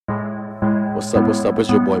What's up?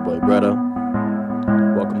 It's your boy Bretta.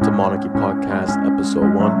 Welcome to Monarchy Podcast,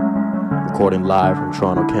 Episode 1, recording live from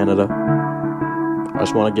Toronto, Canada. I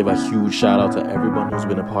just want to give a huge shout out to everyone who's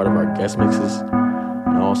been a part of our guest mixes.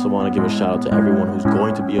 And I also want to give a shout out to everyone who's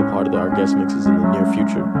going to be a part of our guest mixes in the near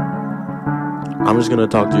future. I'm just going to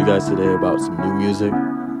talk to you guys today about some new music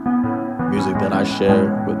that I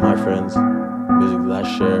share with my friends, music that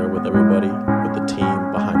I share with everybody, with the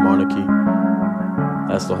team behind Monarchy.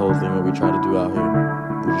 That's the whole thing that we try to do out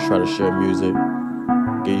here. We just try to share music,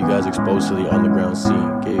 get you guys exposed to the underground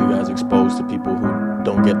scene, get you guys exposed to people who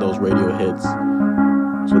don't get those radio hits.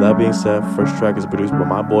 So that being said, first track is produced by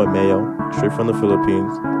my boy Mayo, straight from the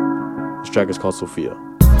Philippines. This track is called Sophia.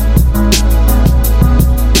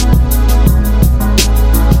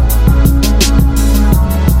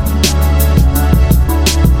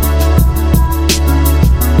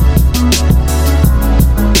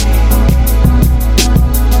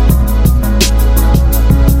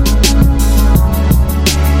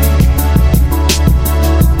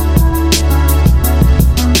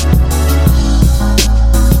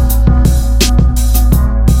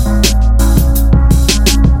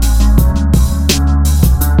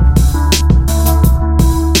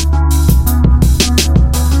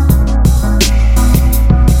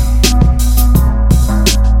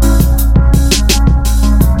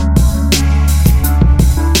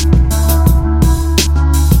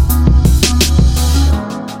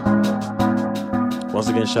 Once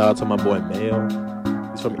again, shout out to my boy Mayo.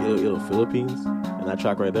 He's from Iloilo, Philippines, and that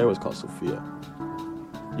track right there was called Sophia.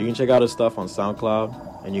 You can check out his stuff on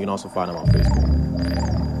SoundCloud, and you can also find him on Facebook.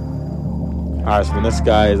 Alright, so the next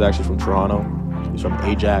guy is actually from Toronto. He's from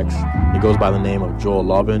Ajax. He goes by the name of Joel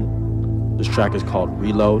Lobin. This track is called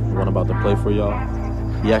Reload, the one I'm about to play for y'all.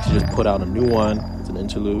 He actually just put out a new one. It's an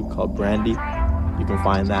interlude called Brandy. You can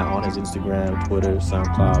find that on his Instagram, Twitter,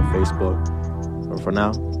 SoundCloud, Facebook. But for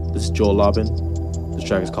now, this is Joel Lobin. This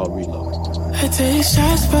track is called Reload. I take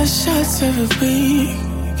shots by shots every week,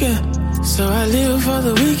 yeah. So I live for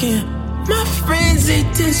the weekend. My friends, they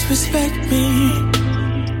disrespect me.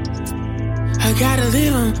 I gotta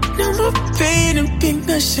leave them. No more pain and being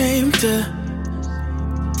ashamed.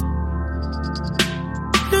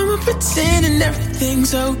 No more pretending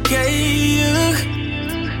everything's okay.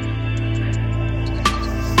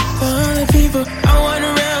 For all the people I want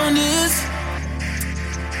around us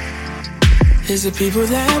is the people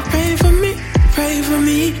that pray for me, pray for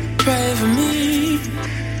me, pray for me.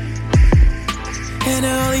 And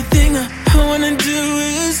the only thing I wanna do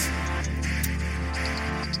is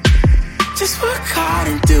just work hard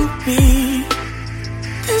and do me.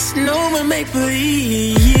 There's no one make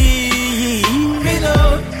believe.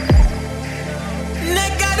 Reload. And I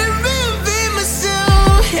gotta reinvent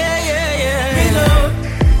myself. Yeah. Reload.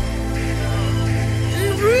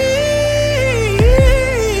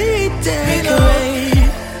 And take away.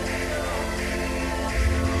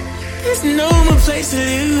 There's no more place to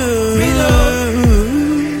live. Reload.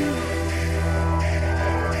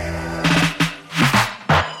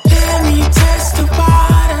 Let me test the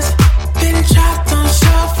waters. Been trapped on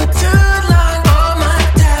shore for too long. Oh, my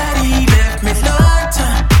daddy left me long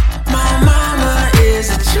time. My mama is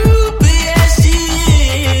a true bitch, she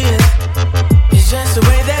is. It's just the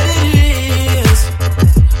way that it is.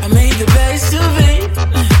 I made the best of it.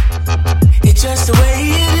 It's just the way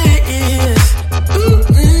it is. Ooh,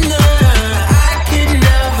 nah, I could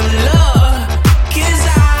never love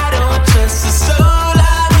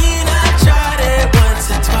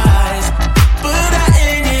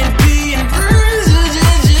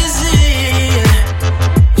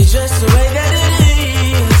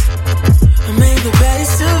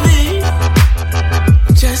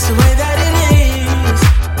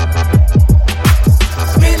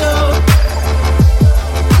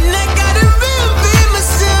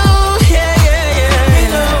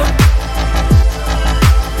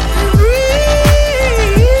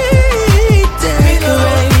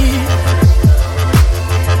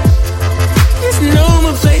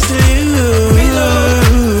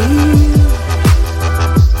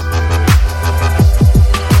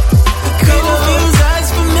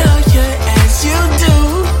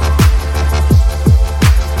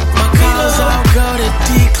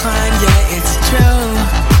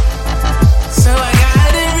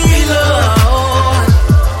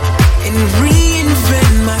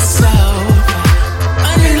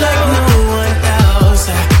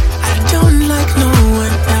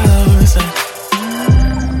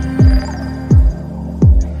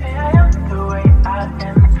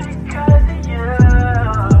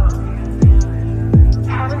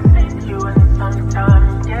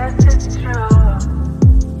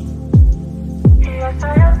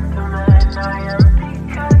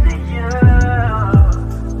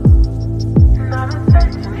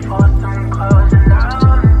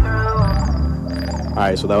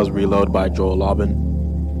Alright, so that was Reload by Joel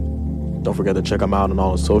Lobin. Don't forget to check him out on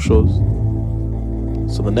all his socials.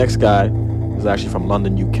 So the next guy is actually from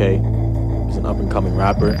London, UK. He's an up-and-coming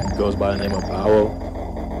rapper. He goes by the name of Bawo.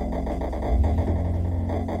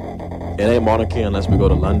 It ain't Monarchy unless we go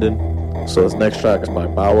to London. So this next track is by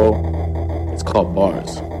Bawo. It's called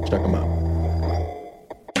Bars. Check him out.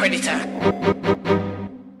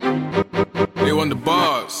 They want the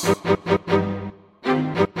bars.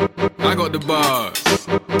 I got the bars.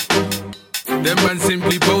 Them man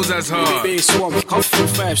simply pose as hard. Bass one, Huffle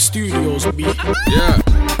 5 Studios, B. Yeah.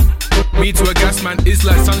 Me to a gas man is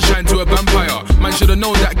like sunshine to a vampire. Man should've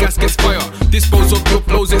known that gas gets fire. Dispose of your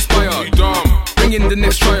flows expire. You dumb. Bring in the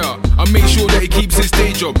next trier. I make sure that he keeps his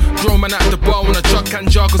day job. Draw man at the bar on a truck and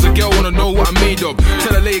jar, cause a girl wanna know what I'm made of.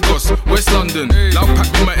 Tell her Lagos, West London. Loud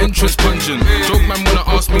pack with my entrance pungent. Joke man wanna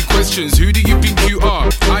ask me questions. Who do you think you are?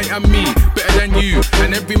 I am me, better than you.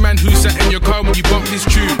 And every man who sat in your car when you bump this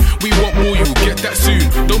tune. We want more, you'll get that soon.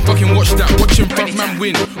 Don't fucking watch that, watching front man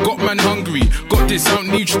win. Got man hungry, got this, I don't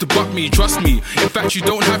need you to buck me. Trust me, in fact you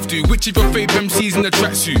don't have to. Which of your favourite MCs in the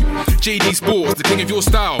tracksuit? JD Sports, the king of your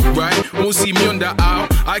style, right? Won't see me on that aisle.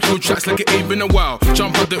 I kill tracks like it ain't been a while.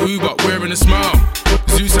 Jump out the Uber, wearing a smile.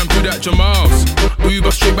 Zeus and do that Jamals.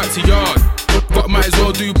 Uber straight back to yard. But might as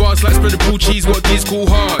well do bars like spread the pool cheese, what these call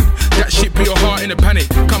hard. That shit put your heart in a panic.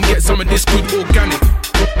 Come get some of this good organic.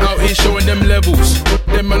 Out here showing them levels.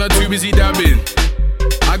 Them man are too busy dabbing.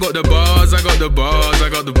 I got the bars, I got the bars, I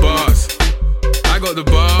got the bars. I got the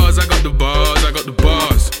bars, I got the bars, I got the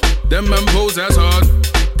bars. Them man pose as hard.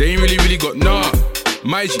 They ain't really got nah.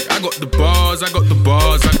 My G, I got the bars, I got the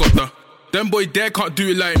bars, I got the. Them boy there can't do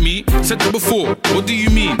it like me. Said that before, what do you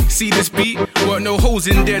mean? See this beat? Weren't no holes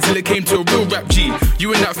in there till it came to a real rap G.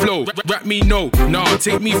 You in that flow, rap me no. Nah,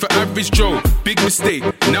 take me for average Joe. Big mistake,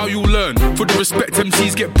 now you'll learn. For the respect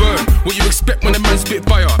MCs get burned. What you expect when a man spit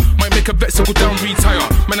fire? Might make a vet circle down, retire.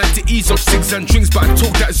 Man had to ease off cigs and drinks, but I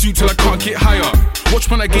talk that zoo till I can't get higher. Watch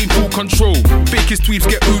when I gain full control. Fake his tweets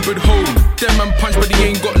get Ubered home. Them man punch but he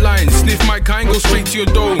ain't got lines. Sniff my kind, go straight to your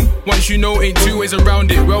dome. Once you know, ain't two ways around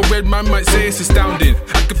it. Well read man might say it's astounding.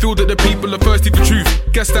 I can feel that the people are thirsty for truth.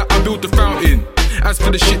 Guess that I built the fountain. As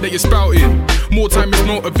for the shit that you're spouting, more time is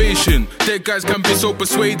motivation. Dead guys can be so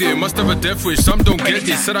persuading. Must have a death wish, some don't get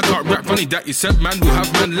it. Said I can't rap, funny that. You said man will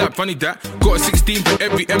have man lap, funny that. Got a 16 for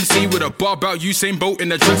every MC with a bar about Usain Bolt in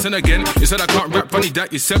the dress. And again, you said I can't rap, funny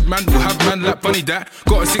that. You said man will have man lap, funny that.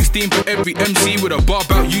 Got a 16 for every MC with a bar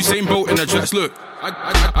about Usain Bolt in the dress. Look,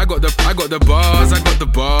 I got the bars, I got the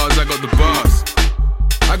bars, I got the bars.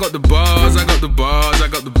 I got the bars, I got the bars, I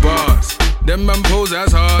got the bars. Them man pose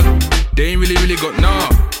as hard. They ain't really got nah.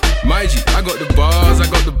 My G, I got the bars, I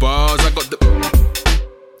got the bars, I got the.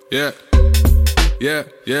 Yeah. Yeah,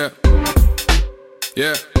 yeah.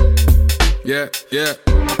 Yeah. Yeah, yeah.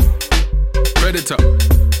 Predator.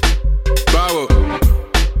 Bawo.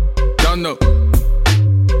 Don't know.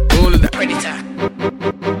 All of that. Predator.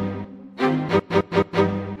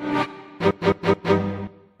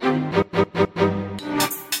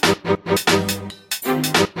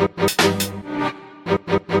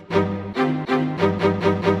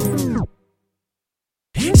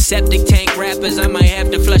 Septic tank rappers, I might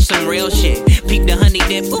have to flush some real shit. Peep the honey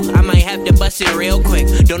dip, ooh, I might have to bust it real quick.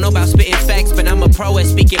 Don't know about spitting facts, but I'm a pro at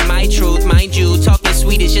speaking my truth. Mind you, talking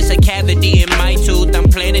sweet is just a cavity in my tooth. I'm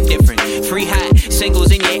planning different. Free hot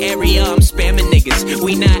singles in your area, I'm spamming niggas.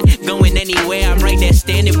 We not going anywhere, I'm right there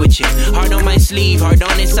standing with you. Heart on my sleeve, heart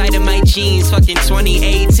on inside of my jeans. Fucking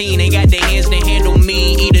 2018, they got their hands to handle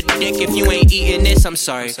me. Eat a dick if you ain't eating this, I'm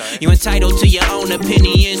sorry. You entitled to your own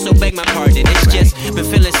opinion, so beg my pardon. It's just been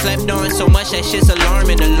feeling slept on so much that shit's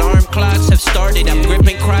alarming. Alarm clocks have started. I'm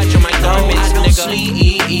gripping crotch on my garments. I don't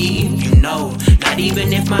sleep, you know. Not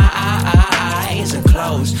even if my eyes are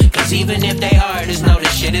closed. Cause even if they are, just know the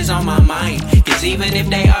shit is on my mind. Cause even if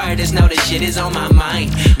they are, just know the shit is on my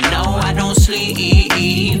mind. No, I don't sleep,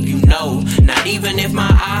 you know. Not even if my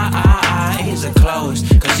eyes are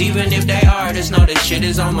closed. Cause even if they are, just know the shit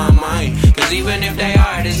is on my mind. Cause even if they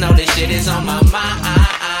are, just know the shit is on my mind.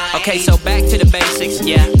 Okay, so back to the basics,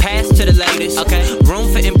 yeah. Pass to the latest, okay.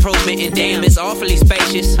 Room for improvement, and damn, it's awfully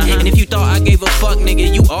spacious. And if you thought I gave a fuck,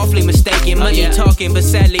 nigga, you awfully mistaken. Money talking, but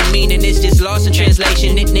sadly meaning it's just lost in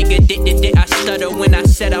translation. This nigga did I stutter when I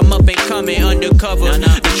said I'm up and coming undercover.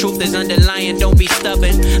 The truth is underlying, don't be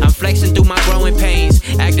stubborn. I'm flexing through my growing pains,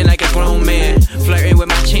 acting like a grown man. Flirting with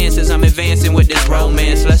my chances, I'm advancing with this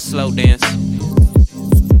romance. Let's slow dance.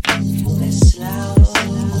 Let's slow.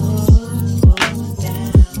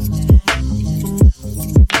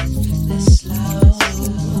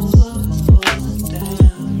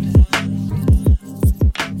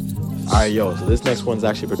 Alright, yo, so this next one's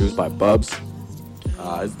actually produced by Bubs.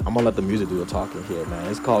 I'm gonna let the music do the talking here, man.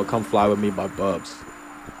 It's called Come Fly With Me by Bubs.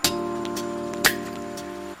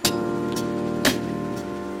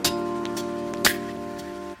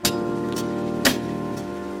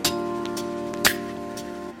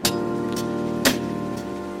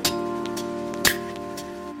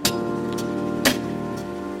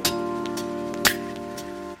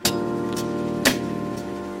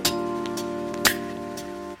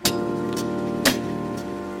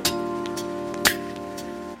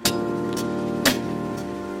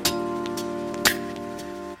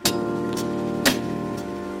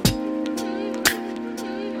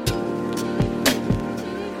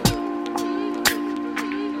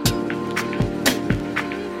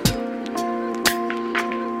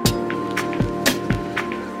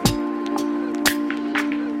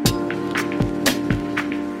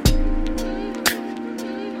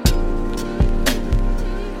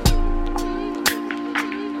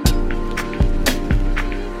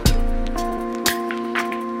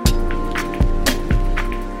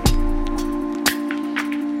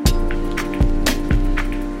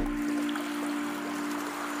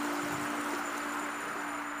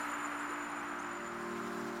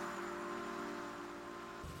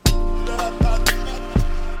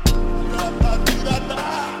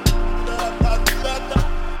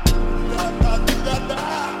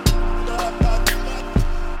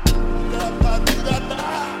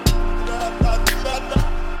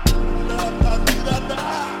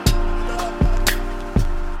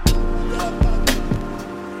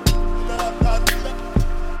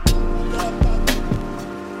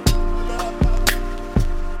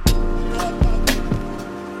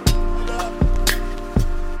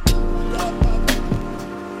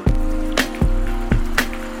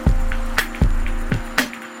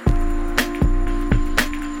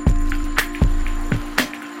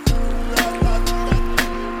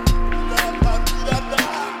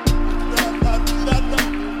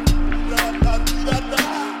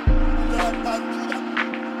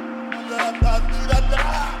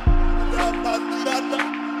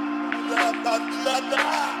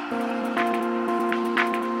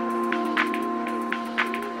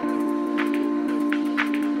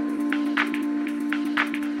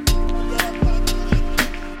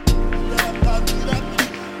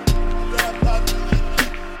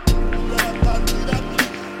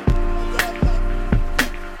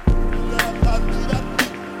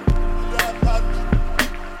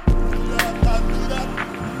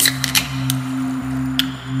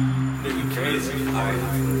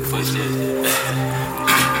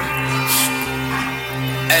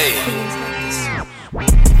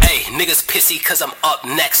 Niggas pissy cause I'm up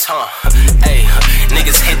next, huh? Ayy,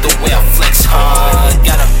 niggas hate the way I flex, huh?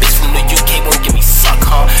 Got a bitch from the UK, won't give me suck,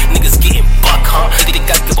 huh? Niggas getting buck, huh? They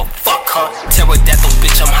gotta give a fuck, huh? Pterodactyl,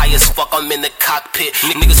 bitch, I'm high as fuck, I'm in the cockpit.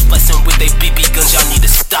 Niggas flexing with they BB guns, y'all need to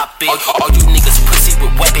stop it. All you niggas pussy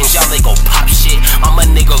with weapons, y'all they gon' pop shit. I'm a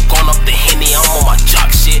nigga gone off the Henny, I'm on my jock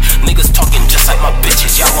shit. Niggas talking just like my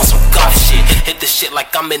bitches, y'all want some goth shit. Hit the shit like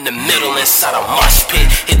I'm in the middle inside a mosh pit.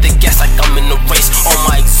 Hit the gas like I'm in the race on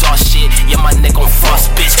my exhaust shit. Yeah, my neck on frost,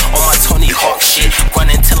 bitch, on my Tony Hawk shit.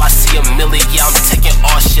 Grinding till I see a million, yeah, I'm taking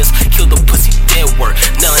all shits. Kill the pussy, dead work,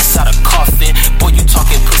 nail inside a coffin. Boy, you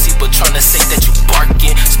talking pussy, but tryna say that you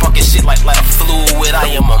barking. Sparking shit like lighter fluid,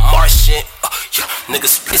 I am a Martian. Yeah,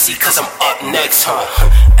 niggas pissy cause I'm up next, huh?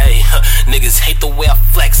 Ayy, niggas hate the way I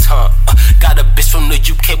flex, huh? Got a bitch from the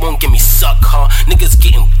UK, won't give me suck, huh? Niggas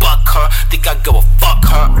getting buck, huh? Think I give a fuck,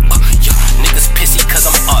 huh? Yeah, niggas pissy cause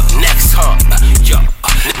I'm up next, huh? Yeah,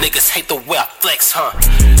 niggas hate the way I flex, huh?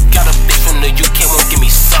 Got a bitch from the UK, won't give me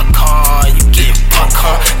suck, huh? You getting buck,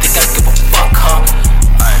 huh? Think I give a fuck, huh?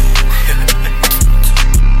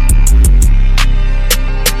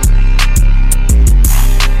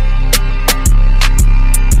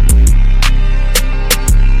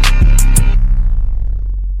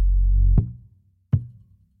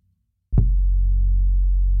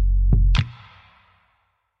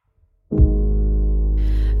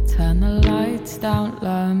 Turn the lights down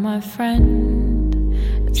low, my friend.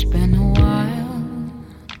 It's been a while.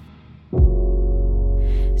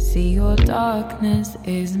 See, your darkness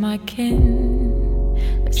is my kin.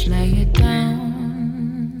 Let's lay it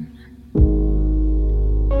down.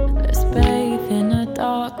 Let's bathe in a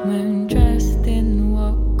dark moon, dressed in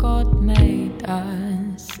what God made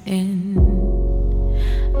us in.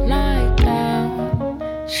 Lie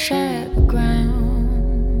down, share the ground.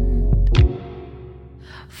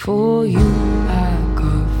 For you I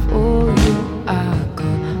go, for you I go,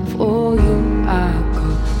 for you I go,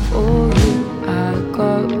 for you I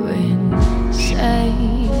go insane.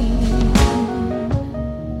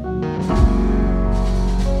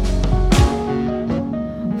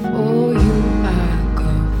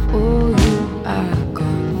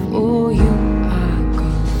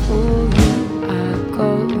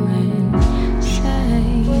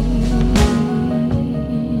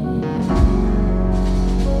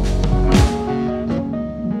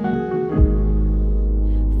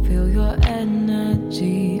 your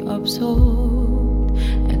energy absorbed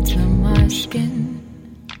into my skin.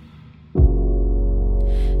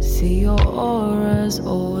 See your aura's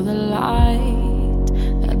all the light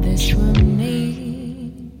that this room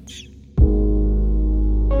needs.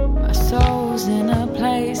 My soul's in a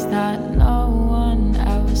place that no one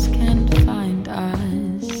else can find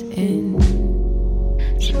us in.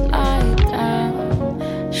 So lie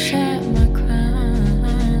down, share my crown.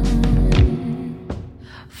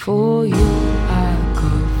 For you I go,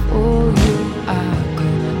 for you I go,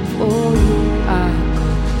 for you I go,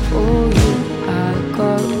 for you I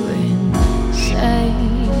go insane.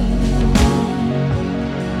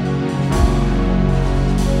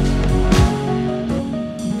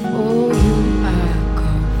 For you I go,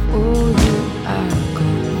 for you I go,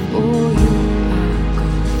 for you I go,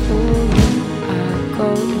 for you I go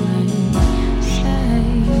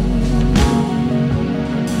insane.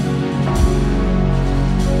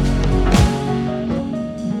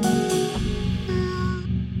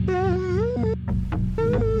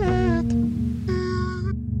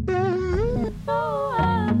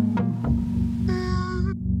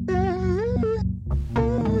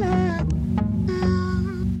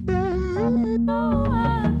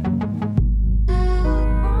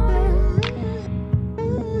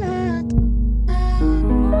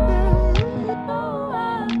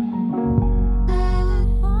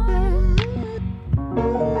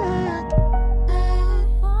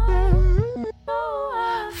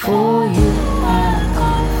 For you I go,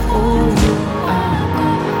 for you I go,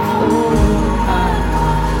 for you I go,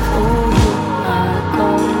 for you I go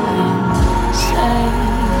insane. For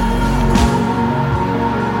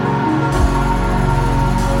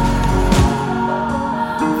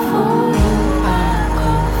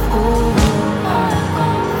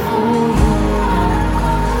you I go,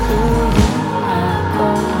 for you I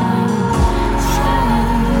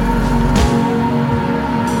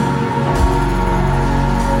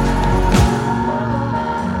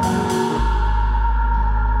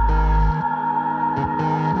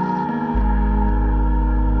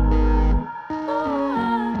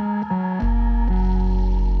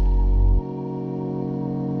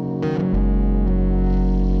go, for you I go,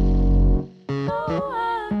 for you I go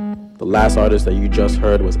insane. The last artist that you just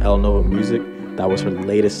heard was El Nova Music. That was her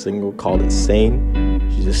latest single called Insane.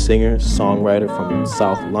 She's a singer, songwriter from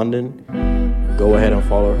South London. Go ahead and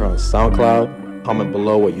follow her on SoundCloud. Comment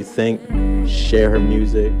below what you think. Share her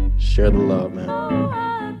music. Share the love,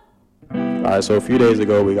 man. Alright, so a few days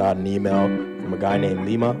ago we got an email from a guy named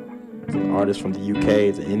Lima. He's an artist from the UK.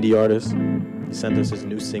 He's an indie artist. He sent us his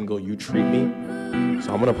new single, You Treat Me.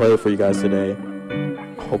 So I'm going to play it for you guys today.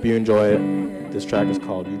 Hope you enjoy it. This track is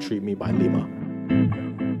called You Treat Me by Lima.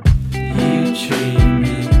 You treat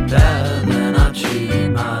me better than I treat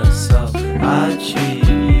myself. I treat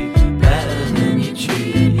you better than you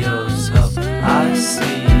treat yourself. I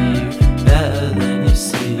see you better than you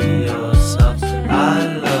see yourself. I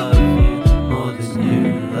love you more than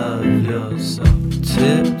you love yourself.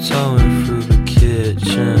 Tiptoeing through the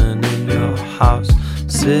kitchen in your house.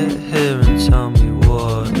 Sit here and tell me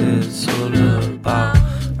what it's all about.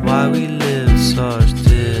 Why we live such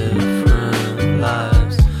different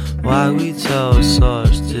lives. Why we tell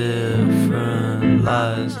such different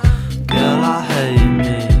lies. Girl, I hate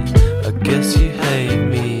me. I guess you hate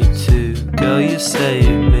me too. Girl, you save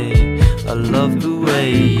me. I love the way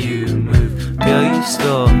you move. Girl, you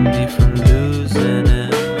stop me from losing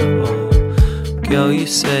it. Oh. Girl, you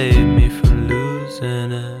save me from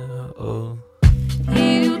losing it. Oh.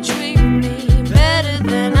 You treat me better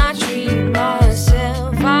than I treat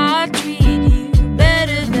myself. I treat you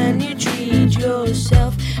better than you treat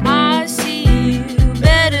yourself. I see you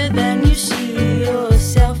better than you see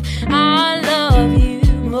yourself. I love you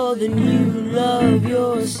more than you love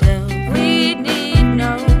yourself. We need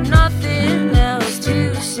know nothing else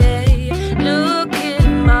to say. Look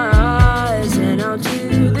in my eyes and I'll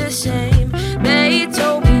do the same. They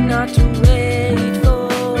told me not to wait for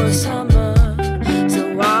summer,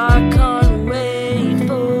 so I can't wait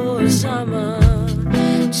for summer.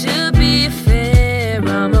 To be fair,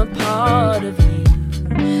 I'm a part of you.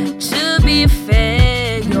 To be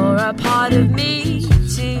fair, you're a part of me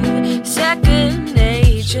too. Second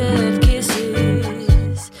nature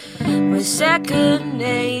kisses, we're second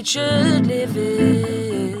nature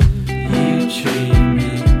living. You treat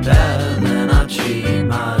me better than I treat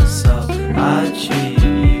myself. I treat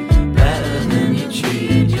you better than you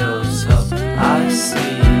treat yourself. I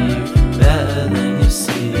see you better than you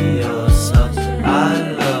see yourself. I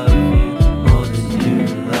love you more than you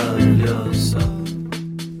love yourself.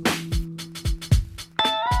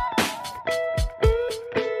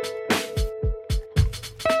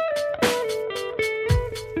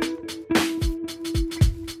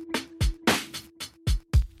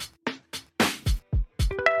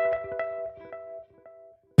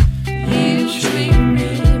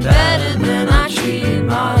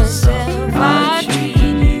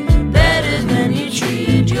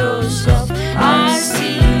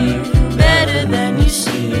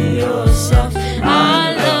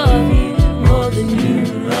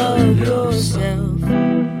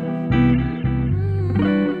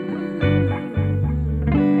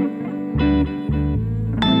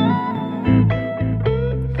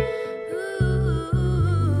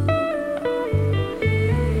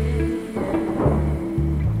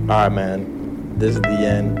 Alright, man, this is the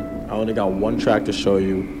end. I only got one track to show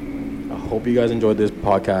you. I hope you guys enjoyed this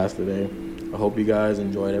podcast today. I hope you guys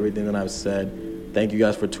enjoyed everything that I've said. Thank you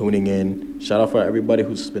guys for tuning in. Shout out for everybody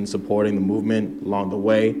who's been supporting the movement along the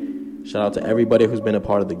way. Shout out to everybody who's been a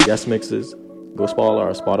part of the guest mixes. Go follow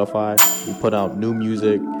our Spotify. We put out new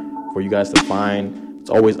music for you guys to find.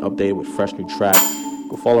 It's always updated with fresh new tracks.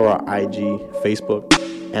 Go follow our IG, Facebook,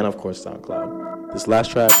 and of course SoundCloud. This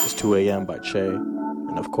last track is 2 a.m. by Che.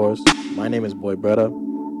 And of course, my name is Boy Bretta.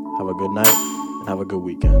 Have a good night and have a good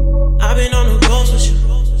weekend. I've been on the road with you,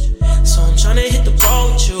 so I'm tryna hit the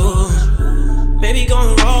road with you. Baby,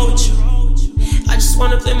 gon' roll with you. I just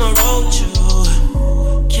wanna play my role with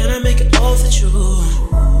you. Can I make it all with you?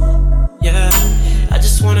 Yeah, I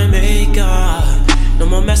just wanna make up. No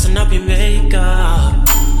more messing up your makeup.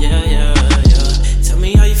 Yeah. Tell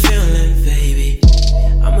me how you feeling, baby.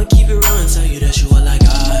 I'ma keep it real and tell you that you all I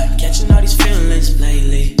got. Catching all these feelings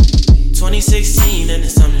lately. 2016 and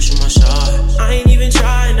it's time to shoot my shot. I ain't even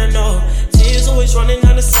trying, I know. Tears always running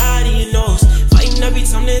down the side of your nose. Fighting every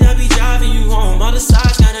time that I be driving you home. All the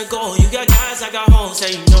sides gotta go. You got guys, I got hoes,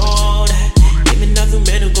 hey, you know that. Ain't nothing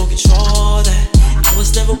man who gon' control that. I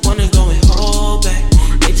was never wanna go and hold back.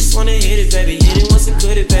 They just wanna hit it, baby. Hit it once and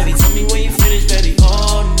good it, baby. Tell me when you finish, baby.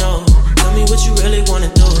 Oh no. Tell me what you really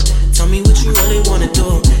wanna do. Tell me what you really wanna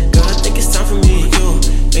do. Girl, I think it's time for me and you.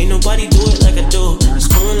 Ain't nobody do it like I do. I'm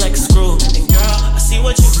screwing like a screw. And girl, I see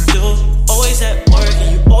what you can do. Always at work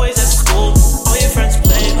and you always at school. All your friends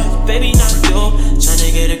play, but baby, not you. Tryna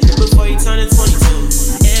get a grip before you turn to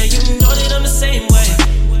 22. Yeah, you know that I'm the same way.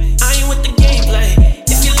 I ain't with the gameplay.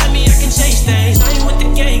 If you let me, I can change things. I ain't with the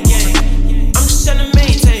gang. I'm just tryna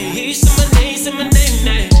maintain. Hear you say my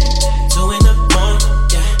name. Doing up on,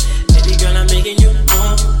 yeah. Baby girl, I'm making you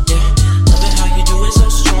on, yeah. Love it how you do it so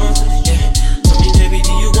strong, yeah. Tell me, baby,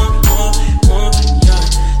 do you want more, yeah.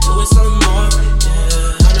 Do it some more,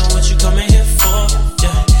 yeah. I know what you coming here for,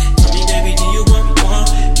 yeah. Tell me, baby, do you want more,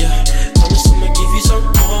 yeah. Promise I'ma give you some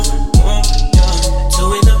more, yeah.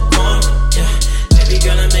 Doing up on, yeah. Baby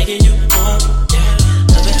girl, I'm making you on,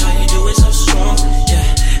 yeah. Love it how you do it so strong,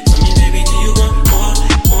 yeah. Tell me, baby, do you want more,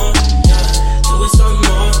 yeah. Do it some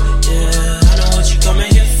more, yeah. I know what you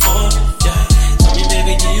coming here for, yeah. Tell me,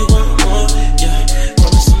 baby, do you want more, yeah.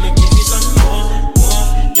 Promise I'ma give you some more,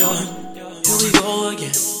 yeah. Here we go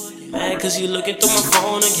again. Mad cause you looking through my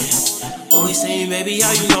phone again. Always saying, baby,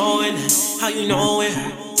 how you know it? How you know it?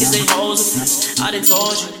 Is they hoes with friends? I done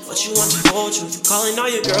told you, but you want the whole truth. Calling all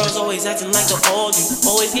your girls, always acting like the old you.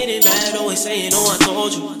 Always getting mad, always saying, oh, I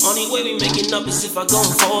told you. Only way we making up is if I go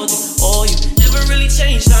and fold you. Oh, you never really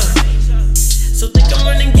changed,